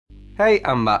Hey,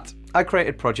 I'm Matt. I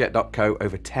created Project.co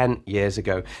over 10 years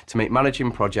ago to make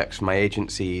managing projects for my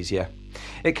agency easier.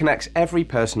 It connects every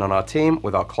person on our team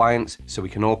with our clients so we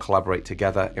can all collaborate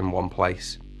together in one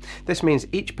place. This means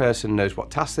each person knows what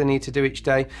tasks they need to do each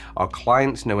day, our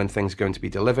clients know when things are going to be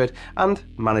delivered, and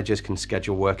managers can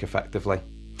schedule work effectively.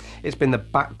 It's been the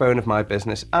backbone of my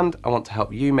business, and I want to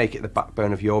help you make it the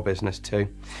backbone of your business too.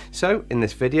 So in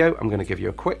this video, I'm going to give you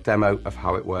a quick demo of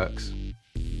how it works.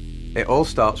 It all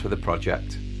starts with a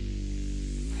project.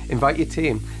 Invite your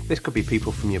team. This could be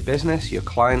people from your business, your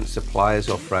clients, suppliers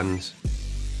or friends.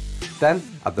 Then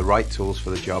add the right tools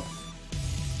for the job.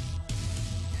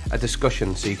 A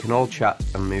discussion so you can all chat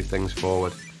and move things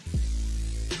forward.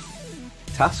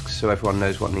 Tasks so everyone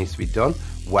knows what needs to be done,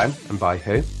 when and by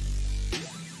who.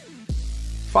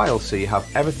 Files so you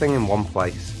have everything in one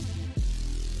place.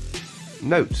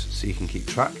 Notes so you can keep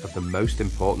track of the most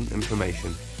important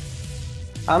information.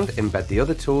 And embed the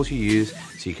other tools you use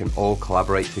so you can all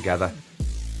collaborate together.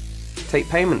 Take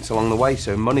payments along the way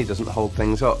so money doesn't hold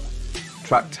things up.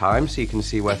 Track time so you can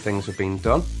see where things have been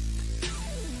done.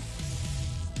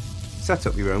 Set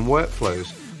up your own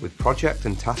workflows with project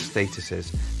and task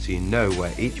statuses so you know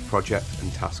where each project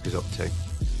and task is up to.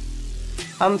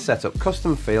 And set up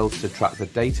custom fields to track the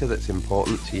data that's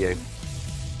important to you.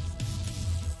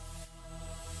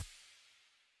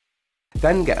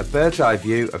 Then get a bird's eye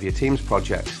view of your team's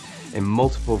projects in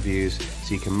multiple views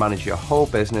so you can manage your whole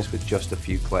business with just a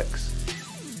few clicks.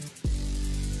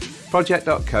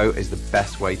 Project.co is the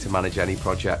best way to manage any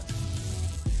project.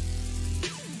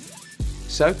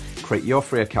 So create your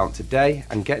free account today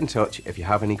and get in touch if you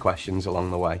have any questions along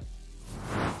the way.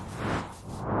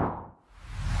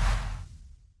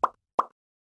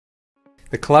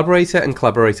 The Collaborator and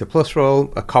Collaborator Plus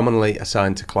role are commonly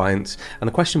assigned to clients, and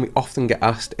a question we often get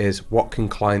asked is, what can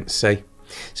clients see?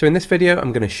 So in this video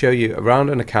I'm going to show you around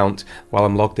an account while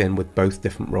I'm logged in with both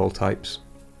different role types.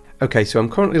 Okay, so I'm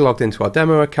currently logged into our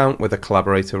demo account with a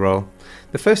Collaborator role.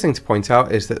 The first thing to point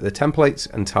out is that the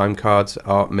templates and time cards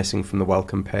are missing from the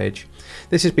welcome page.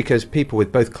 This is because people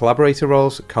with both Collaborator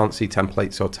roles can't see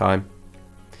templates or time.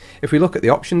 If we look at the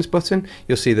options button,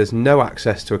 you'll see there's no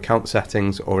access to account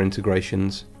settings or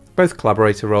integrations. Both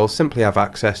Collaborator roles simply have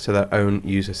access to their own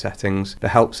user settings, the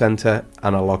Help Center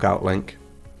and a logout link.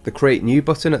 The Create New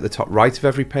button at the top right of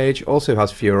every page also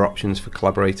has fewer options for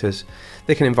collaborators.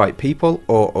 They can invite people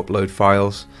or upload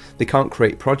files. They can't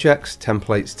create projects,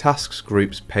 templates, tasks,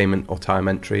 groups, payment or time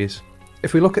entries.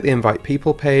 If we look at the Invite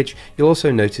People page, you'll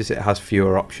also notice it has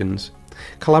fewer options.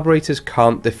 Collaborators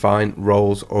can't define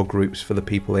roles or groups for the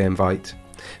people they invite.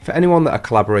 For anyone that a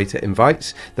collaborator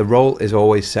invites, the role is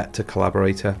always set to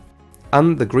collaborator,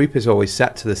 and the group is always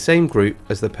set to the same group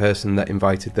as the person that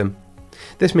invited them.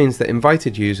 This means that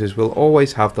invited users will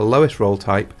always have the lowest role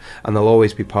type and they'll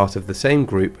always be part of the same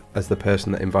group as the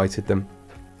person that invited them.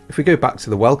 If we go back to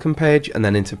the welcome page and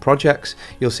then into projects,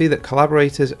 you'll see that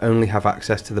collaborators only have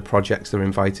access to the projects they're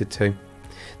invited to.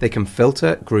 They can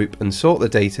filter, group and sort the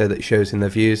data that shows in their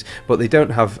views, but they don't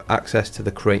have access to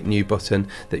the Create New button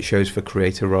that shows for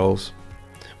creator roles.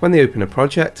 When they open a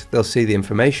project, they'll see the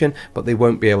information, but they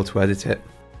won't be able to edit it.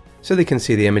 So they can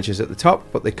see the images at the top,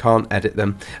 but they can't edit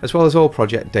them, as well as all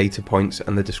project data points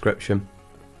and the description.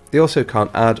 They also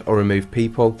can't add or remove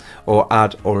people, or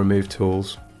add or remove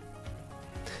tools.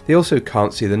 They also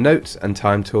can't see the notes and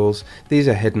time tools. These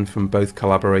are hidden from both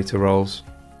collaborator roles.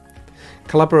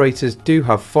 Collaborators do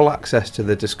have full access to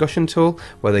the discussion tool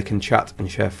where they can chat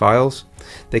and share files.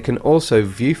 They can also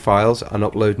view files and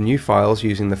upload new files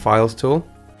using the Files tool.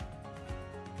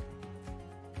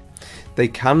 They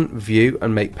can view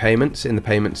and make payments in the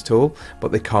Payments tool,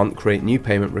 but they can't create new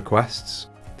payment requests.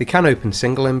 They can open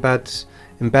single embeds,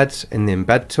 embeds in the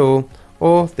Embed tool,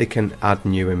 or they can add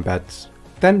new embeds.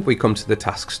 Then we come to the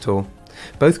Tasks tool.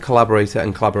 Both Collaborator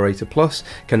and Collaborator Plus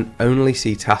can only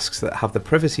see tasks that have the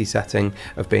privacy setting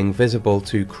of being visible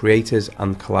to creators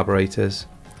and collaborators.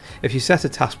 If you set a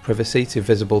task privacy to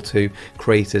visible to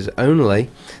creators only,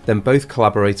 then both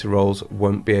collaborator roles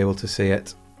won't be able to see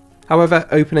it. However,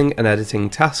 opening and editing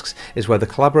tasks is where the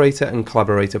Collaborator and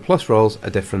Collaborator Plus roles are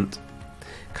different.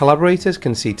 Collaborators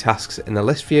can see tasks in a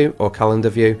list view or calendar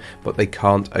view, but they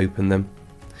can't open them.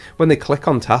 When they click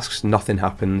on tasks, nothing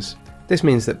happens. This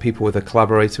means that people with a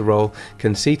collaborator role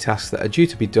can see tasks that are due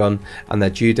to be done and their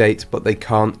due date, but they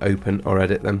can't open or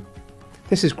edit them.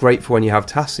 This is great for when you have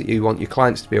tasks that you want your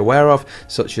clients to be aware of,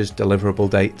 such as deliverable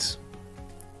dates.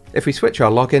 If we switch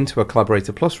our login to a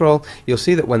Collaborator Plus role, you'll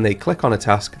see that when they click on a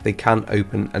task, they can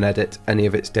open and edit any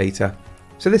of its data.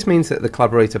 So this means that the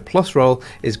Collaborator Plus role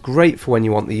is great for when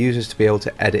you want the users to be able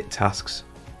to edit tasks.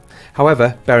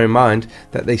 However, bear in mind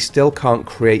that they still can't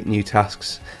create new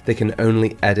tasks, they can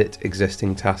only edit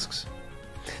existing tasks.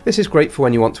 This is great for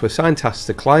when you want to assign tasks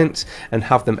to clients and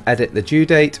have them edit the due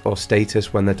date or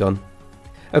status when they're done.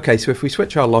 Okay, so if we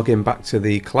switch our login back to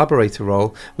the collaborator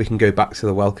role, we can go back to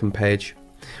the welcome page.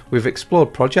 We've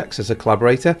explored projects as a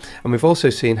collaborator, and we've also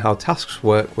seen how tasks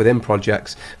work within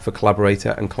projects for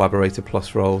collaborator and collaborator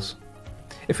plus roles.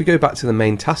 If we go back to the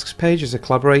main tasks page as a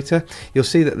collaborator, you'll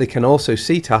see that they can also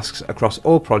see tasks across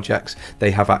all projects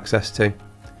they have access to.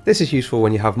 This is useful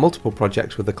when you have multiple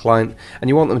projects with a client and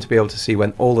you want them to be able to see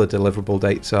when all the deliverable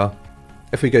dates are.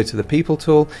 If we go to the People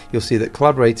tool, you'll see that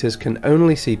collaborators can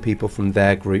only see people from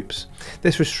their groups.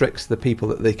 This restricts the people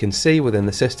that they can see within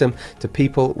the system to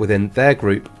people within their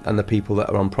group and the people that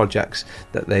are on projects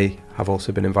that they have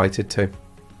also been invited to.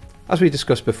 As we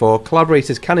discussed before,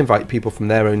 collaborators can invite people from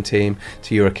their own team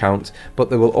to your account, but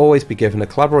they will always be given a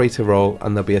collaborator role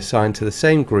and they'll be assigned to the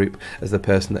same group as the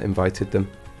person that invited them.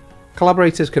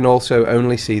 Collaborators can also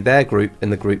only see their group in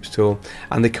the Groups tool,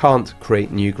 and they can't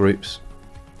create new groups.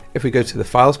 If we go to the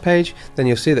Files page, then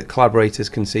you'll see that collaborators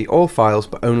can see all files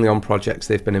but only on projects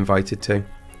they've been invited to.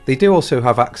 They do also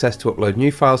have access to upload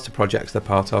new files to projects they're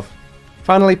part of.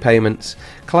 Finally, Payments.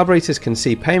 Collaborators can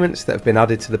see payments that have been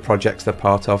added to the projects they're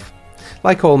part of.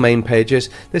 Like all main pages,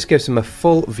 this gives them a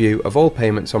full view of all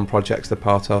payments on projects they're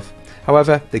part of.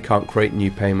 However, they can't create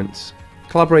new payments.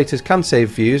 Collaborators can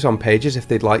save views on pages if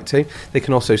they'd like to. They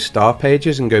can also star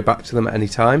pages and go back to them at any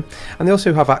time. And they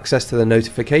also have access to the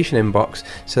notification inbox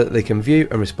so that they can view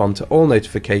and respond to all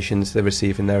notifications they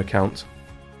receive in their account.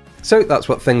 So that's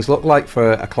what things look like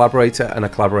for a collaborator and a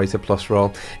collaborator plus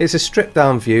role. It's a stripped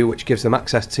down view which gives them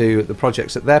access to the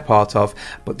projects that they're part of,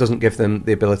 but doesn't give them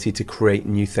the ability to create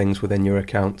new things within your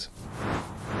account.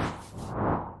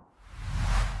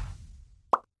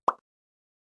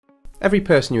 Every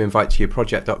person you invite to your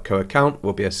project.co account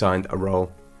will be assigned a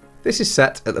role. This is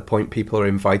set at the point people are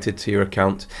invited to your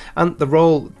account, and the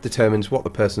role determines what the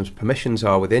person's permissions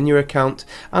are within your account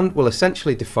and will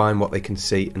essentially define what they can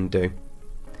see and do.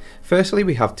 Firstly,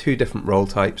 we have two different role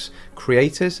types,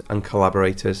 creators and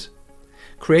collaborators.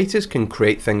 Creators can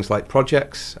create things like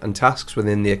projects and tasks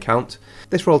within the account.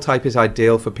 This role type is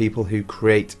ideal for people who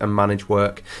create and manage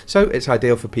work, so it's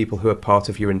ideal for people who are part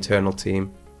of your internal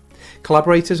team.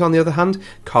 Collaborators, on the other hand,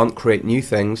 can't create new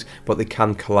things, but they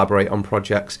can collaborate on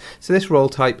projects, so this role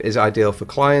type is ideal for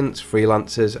clients,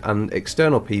 freelancers and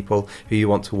external people who you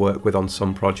want to work with on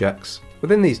some projects.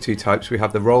 Within these two types we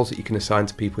have the roles that you can assign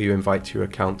to people you invite to your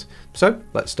account. So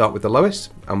let's start with the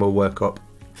lowest and we'll work up.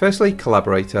 Firstly,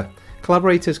 collaborator.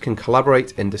 Collaborators can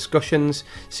collaborate in discussions,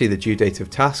 see the due date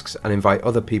of tasks and invite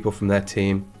other people from their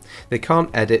team. They can't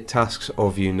edit tasks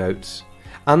or view notes,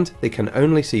 and they can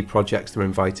only see projects they're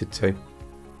invited to.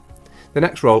 The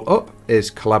next role up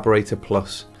is Collaborator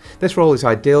Plus. This role is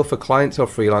ideal for clients or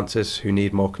freelancers who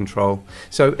need more control.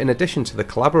 So in addition to the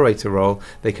collaborator role,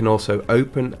 they can also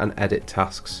open and edit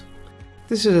tasks.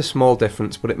 This is a small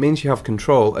difference, but it means you have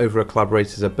control over a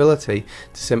collaborator's ability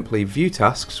to simply view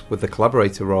tasks with the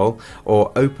collaborator role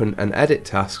or open and edit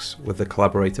tasks with the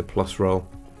Collaborator Plus role.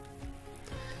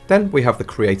 Then we have the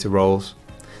creator roles.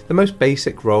 The most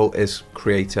basic role is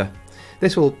creator.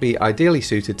 This will be ideally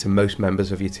suited to most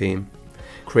members of your team.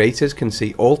 Creators can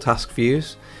see all task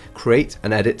views, create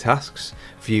and edit tasks,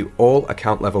 view all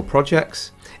account level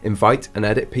projects, invite and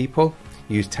edit people,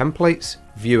 use templates,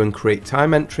 view and create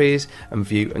time entries, and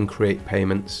view and create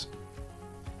payments.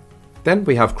 Then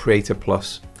we have Creator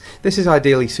Plus. This is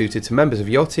ideally suited to members of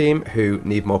your team who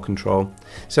need more control.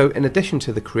 So in addition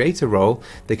to the creator role,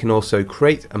 they can also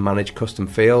create and manage custom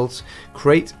fields,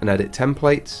 create and edit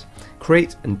templates,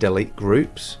 create and delete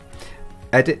groups,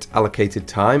 edit allocated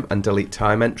time and delete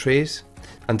time entries,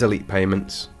 and delete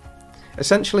payments.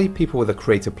 Essentially, people with a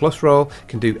Creator Plus role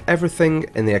can do everything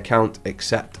in the account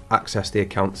except access the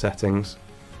account settings.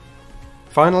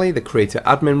 Finally, the Creator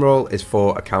Admin role is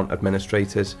for account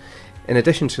administrators. In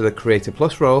addition to the Creator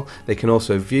Plus role, they can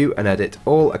also view and edit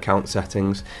all account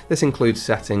settings. This includes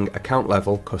setting account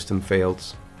level custom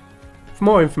fields. For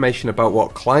more information about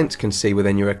what clients can see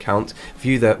within your account,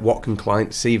 view the What Can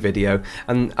Clients See video,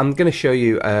 and I'm going to show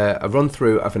you a run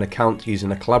through of an account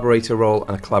using a collaborator role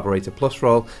and a Collaborator Plus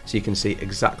role so you can see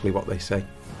exactly what they say.